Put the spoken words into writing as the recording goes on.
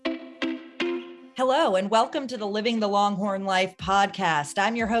Hello, and welcome to the Living the Longhorn Life podcast.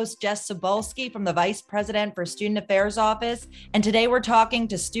 I'm your host, Jess Sobolski from the Vice President for Student Affairs Office. And today we're talking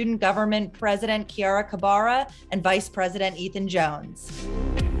to Student Government President Kiara Kabara and Vice President Ethan Jones.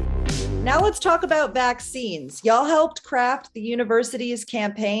 Now let's talk about vaccines. Y'all helped craft the university's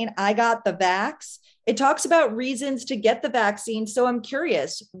campaign, I Got the Vax. It talks about reasons to get the vaccine. So I'm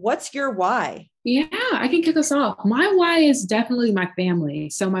curious, what's your why? Yeah, I can kick us off. My why is definitely my family.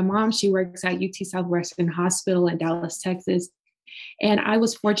 So my mom, she works at UT Southwestern Hospital in Dallas, Texas. And I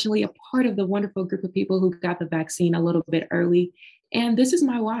was fortunately a part of the wonderful group of people who got the vaccine a little bit early. And this is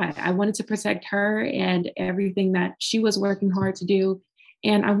my why. I wanted to protect her and everything that she was working hard to do.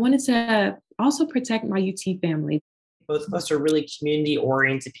 And I wanted to also protect my UT family. Both of us are really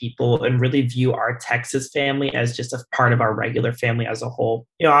community-oriented people and really view our Texas family as just a part of our regular family as a whole.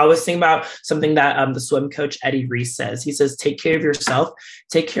 You know, I was thinking about something that the swim coach, Eddie Reese, says. He says, take care of yourself,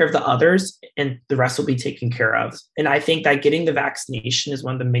 take care of the others, and the rest will be taken care of. And I think that getting the vaccination is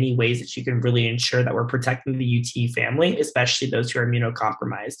one of the many ways that you can really ensure that we're protecting the UT family, especially those who are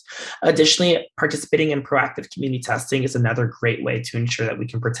immunocompromised. Additionally, participating in proactive community testing is another great way to ensure that we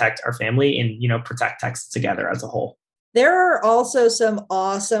can protect our family and, protect Texas together as a whole. There are also some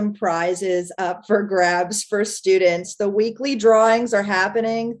awesome prizes up for grabs for students. The weekly drawings are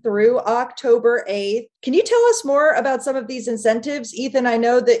happening through October 8th. Can you tell us more about some of these incentives? Ethan, I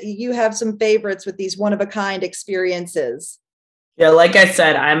know that you have some favorites with these one-of-a-kind experiences. Yeah, like I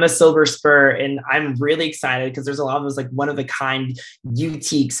said, I'm a Silver Spur, and I'm really excited because there's a lot of those like one-of-a-kind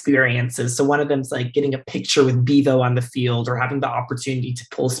UT experiences. So one of them is like getting a picture with Bevo on the field, or having the opportunity to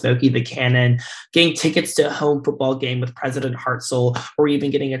pull Smokey the Cannon, getting tickets to a home football game with President Hartzell, or even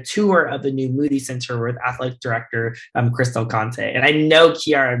getting a tour of the new Moody Center with Athletic Director Chris Del Conte. And I know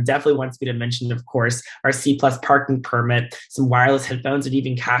Kiara definitely wants me to mention, of course, our C+ parking permit, some wireless headphones, and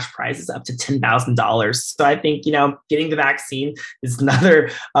even cash prizes up to $10,000. So I think, getting the vaccine is another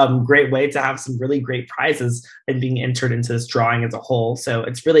great way to have some really great prizes and being entered into this drawing as a whole. So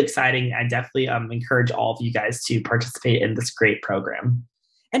it's really exciting. I definitely encourage all of you guys to participate in this great program.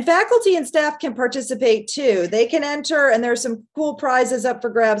 And faculty and staff can participate too. They can enter, and there's some cool prizes up for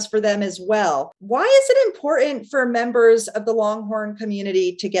grabs for them as well. Why is it important for members of the Longhorn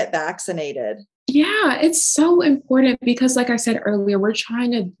community to get vaccinated? Yeah, it's so important because, like I said earlier, we're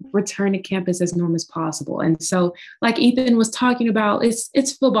trying to return to campus as normal as possible. And so, like Ethan was talking about,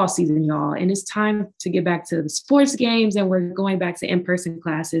 it's football season, y'all, and it's time to get back to the sports games, and we're going back to in-person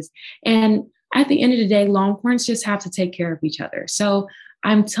classes. And at the end of the day, Longhorns just have to take care of each other. So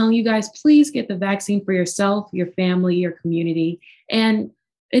I'm telling you guys, please get the vaccine for yourself, your family, your community. And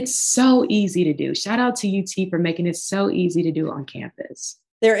it's so easy to do. Shout out to UT for making it so easy to do on campus.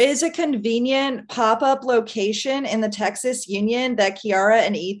 There is a convenient pop-up location in the Texas Union that Kiara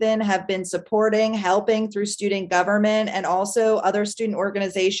and Ethan have been supporting, helping through student government, and also other student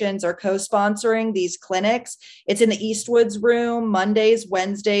organizations are co-sponsoring these clinics. It's in the Eastwoods room, Mondays,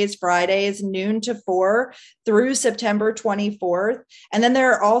 Wednesdays, Fridays, noon to 4 through September 24th. And then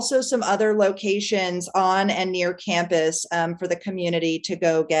there are also some other locations on and near campus for the community to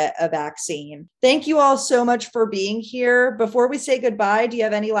go get a vaccine. Thank you all so much for being here. Before we say goodbye, do you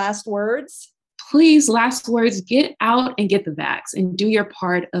have any last words? Please, last words, get out and get the vax and do your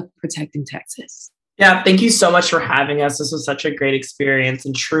part of protecting Texas. Yeah, thank you so much for having us. This was such a great experience.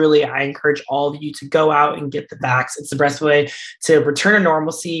 And truly, I encourage all of you to go out and get the vax. It's the best way to return to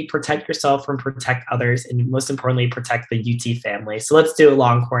normalcy, protect yourself and protect others, and most importantly, protect the UT family. So let's do it,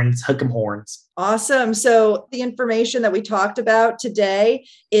 Longhorns, hook 'em horns. Awesome. So the information that we talked about today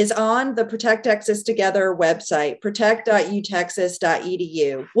is on the Protect Texas Together website,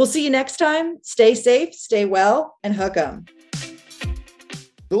 protect.utexas.edu. We'll see you next time. Stay safe, stay well, and hook 'em.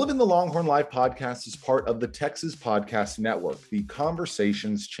 The Living the Longhorn Life podcast is part of the Texas Podcast Network, the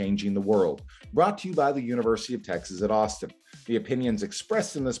conversations changing the world, brought to you by the University of Texas at Austin. The opinions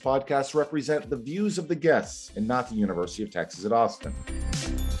expressed in this podcast represent the views of the guests and not the University of Texas at Austin.